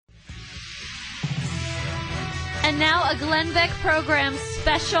And now a Glenn Beck program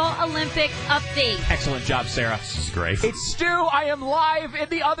special Olympic update. Excellent job, Sarah. This is great. It's Stu. I am live in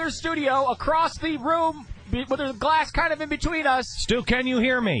the other studio across the room with a glass kind of in between us. Stu, can you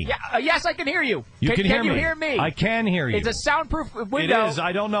hear me? Yeah, yes, I can hear you. Can you hear me? I can hear you. It's a soundproof window. It is.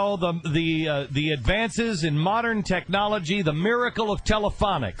 I don't know the advances in modern technology, the miracle of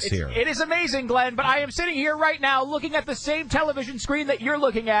telephonics here. It is amazing, Glenn, but I am sitting here right now looking at the same television screen that you're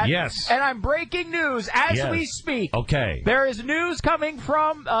looking at. Yes. And I'm breaking news as we speak. Okay. There is news coming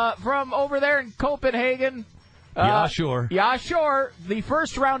from over there in Copenhagen. Yeah, sure. Yeah, sure. The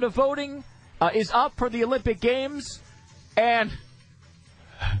first round of voting is up for the Olympic Games, and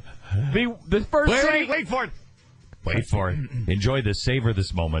the first city... Wait for it. Wait for it. Enjoy this. Savor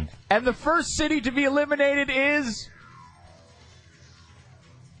this moment. And the first city to be eliminated is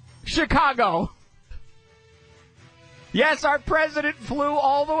Chicago. Yes, our president flew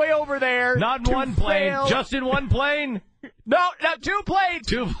all the way over there. Not in one plane. Just in one plane? No, 2 planes.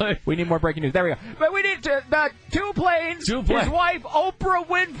 2 planes. We need more breaking news. There we go. But we need 2 planes. 2 planes. His wife, Oprah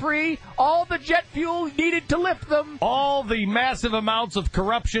Winfrey, all the jet fuel needed to lift them. All the massive amounts of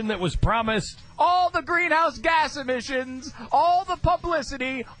corruption that was promised. All the greenhouse gas emissions. All the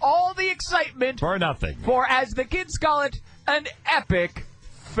publicity. All the excitement. For nothing. For, as the kids call it, an epic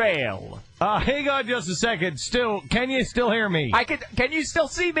fail. Hang on just a second. Stu, can you still hear me? Can you still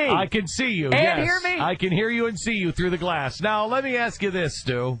see me? I can see you, and yes. hear me? I can hear you and see you through the glass. Now, let me ask you this,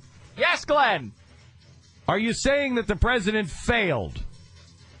 Stu. Yes, Glenn. Are you saying that the president failed?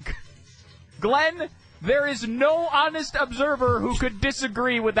 Glenn, there is no honest observer who could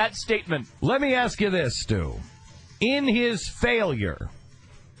disagree with that statement. Let me ask you this, Stu. In his failure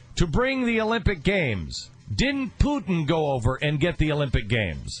to bring the Olympic Games, didn't Putin go over and get the Olympic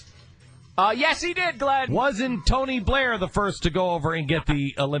Games? Yes, he did, Glenn. Wasn't Tony Blair the first to go over and get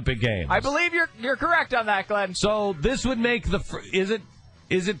the Olympic Games? I believe you're correct on that, Glenn. So this would make is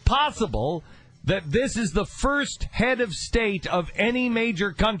it possible that this is the first head of state of any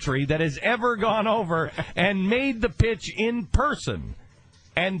major country that has ever gone over and made the pitch in person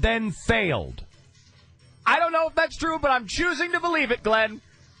and then failed? I don't know if that's true, but I'm choosing to believe it, Glenn.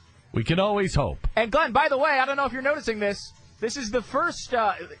 We can always hope. And Glenn, by the way, I don't know if you're noticing this. This is the first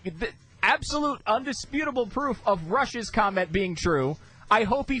absolute undisputable proof of Rush's comment being true. I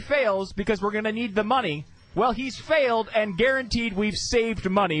hope he fails because we're going to need the money. Well, he's failed and guaranteed we've saved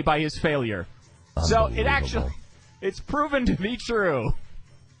money by his failure. So it's proven to be true.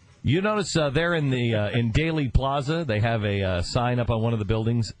 You notice there in Daly Plaza, they have a sign up on one of the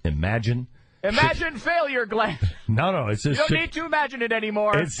buildings, Imagine. Imagine failure, Glenn. No, it says... You don't need to imagine it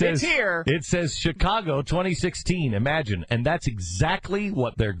anymore. It's here. It says Chicago 2016, Imagine. And that's exactly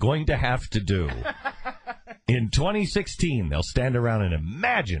what they're going to have to do. In 2016, they'll stand around and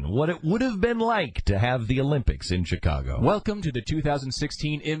imagine what it would have been like to have the Olympics in Chicago. Welcome to the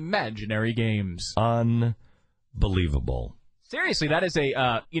 2016 Imaginary Games. Unbelievable. Seriously, that is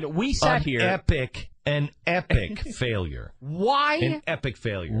we sat here... An epic failure. Why? An epic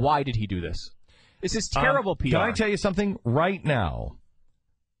failure. Why did he do this? This is terrible PR. Can I tell you something right now?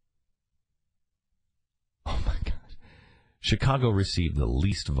 Oh, my God. Chicago received the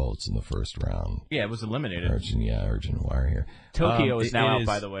least votes in the first round. Yeah, it was eliminated. Urgent wire here. Tokyo is now out,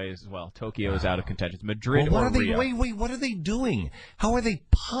 by the way, as well. Tokyo is out of contention. Madrid or Rio. Wait, what are they doing? How are they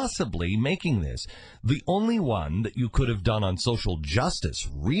possibly making this? The only one that you could have done on social justice,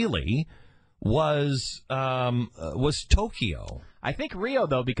 really, was Tokyo. I think Rio,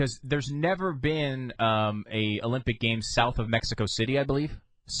 though, because there's never been a Olympic Games south of Mexico City, I believe.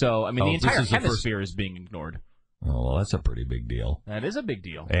 So, I mean, the entire hemisphere is being ignored. Oh, well, that's a pretty big deal. That is a big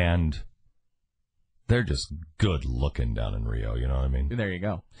deal. And they're just good looking down in Rio, you know what I mean? There you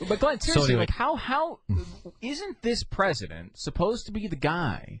go. But Glenn, seriously, so anyway, how isn't this president supposed to be the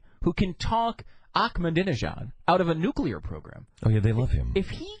guy who can talk Ahmadinejad out of a nuclear program? Oh, yeah, they love him.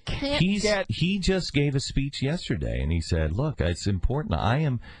 If he can't He just gave a speech yesterday, and he said, look, it's important. I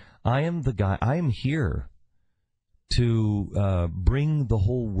am the guy. I am here to bring the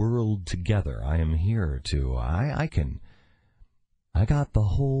whole world together. I am here to, I got the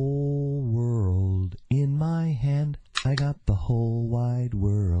whole world in my hand. I got the whole wide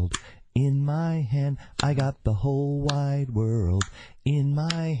world in my hand. I got the whole wide world in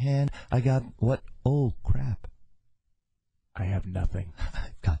my hand. I got what? Oh, crap. I have nothing.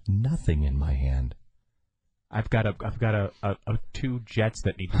 I've got nothing in my hand. I've got two jets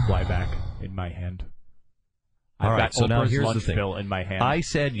that need to fly back in my hand. I've got so now Oprah's here's lunch the thing. bill in my hand. I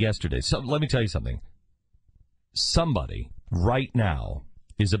said yesterday, so let me tell you something. Somebody right now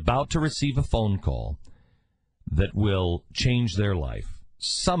is about to receive a phone call that will change their life.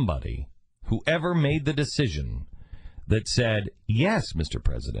 Somebody, whoever made the decision that said, yes, Mr.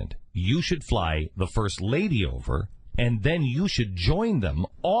 President, you should fly the First Lady over, and then you should join them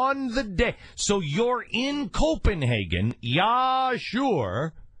on the day. So you're in Copenhagen, yeah,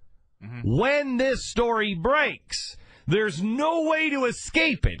 sure, when this story breaks. There's no way to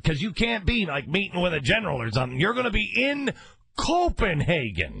escape it, because you can't be, like, meeting with a general or something. You're going to be in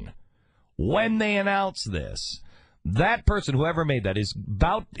Copenhagen when they announce this. That person, whoever made that, is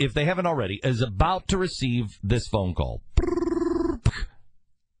about, if they haven't already, is about to receive this phone call.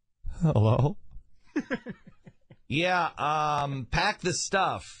 Hello? Yeah, pack the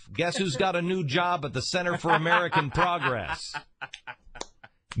stuff. Guess who's got a new job at the Center for American Progress?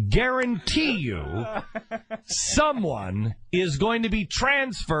 Guarantee you someone is going to be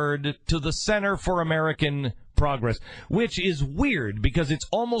transferred to the Center for American Progress, which is weird because it's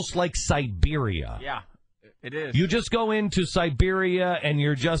almost like Siberia. Yeah. It is. You just go into Siberia and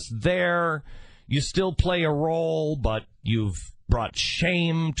you're just there. You still play a role, but you've brought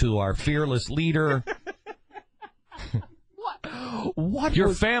shame to our fearless leader. What?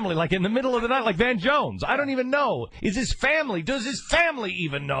 Your family, like in the middle of the night, like Van Jones. I don't even know. Is his family, does his family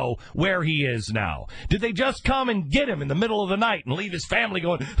even know where he is now? Did they just come and get him in the middle of the night and leave his family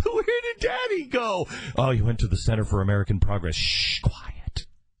going, where did Daddy go? Oh, he went to the Center for American Progress. Shh, quiet.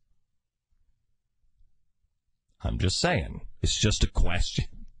 I'm just saying. It's just a question.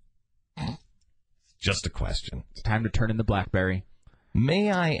 Just a question. It's time to turn in the BlackBerry.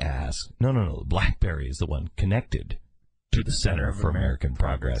 May I ask? No. BlackBerry is the one connected to the Center for American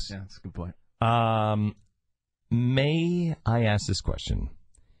Progress. Yeah, that's a good point. May I ask this question?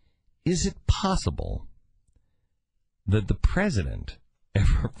 Is it possible that the president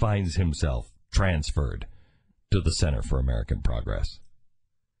ever finds himself transferred to the Center for American Progress?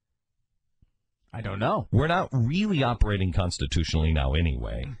 I don't know. We're not really operating constitutionally now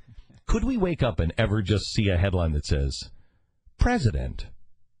anyway. Could we wake up and ever just see a headline that says, President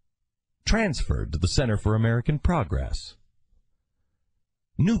transferred to the Center for American Progress?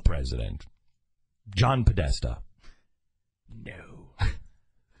 New president, John Podesta. No.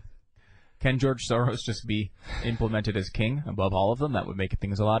 Can George Soros just be implemented as king above all of them? That would make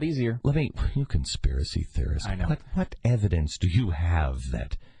things a lot easier. You conspiracy theorist. I know. What evidence do you have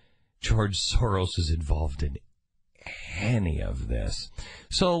that George Soros is involved in any of this?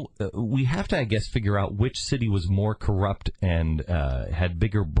 So we have to, I guess, figure out which city was more corrupt and had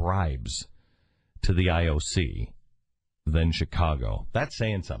bigger bribes to the IOC than Chicago. That's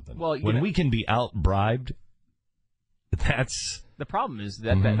saying something. Well, when we can be out-bribed, that's... The problem is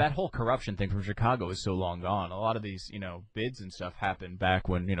that, that whole corruption thing from Chicago is so long gone. A lot of these, bids and stuff happened back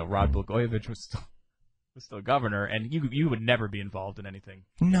when, Rod Blagojevich was still governor, and you would never be involved in anything.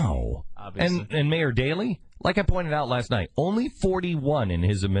 No. Obviously. And Mayor Daley, like I pointed out last night, only 41 in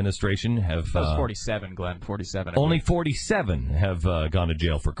his administration have... That was 47, Glenn. 47. Only 47 have gone to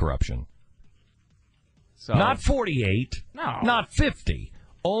jail for corruption. So, not 48. No. Not 50.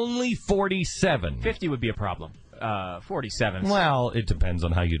 Only 47. 50 would be a problem. 47. Well, it depends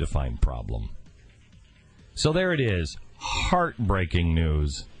on how you define problem. So there it is. Heartbreaking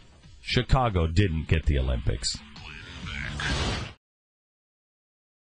news. Chicago didn't get the Olympics.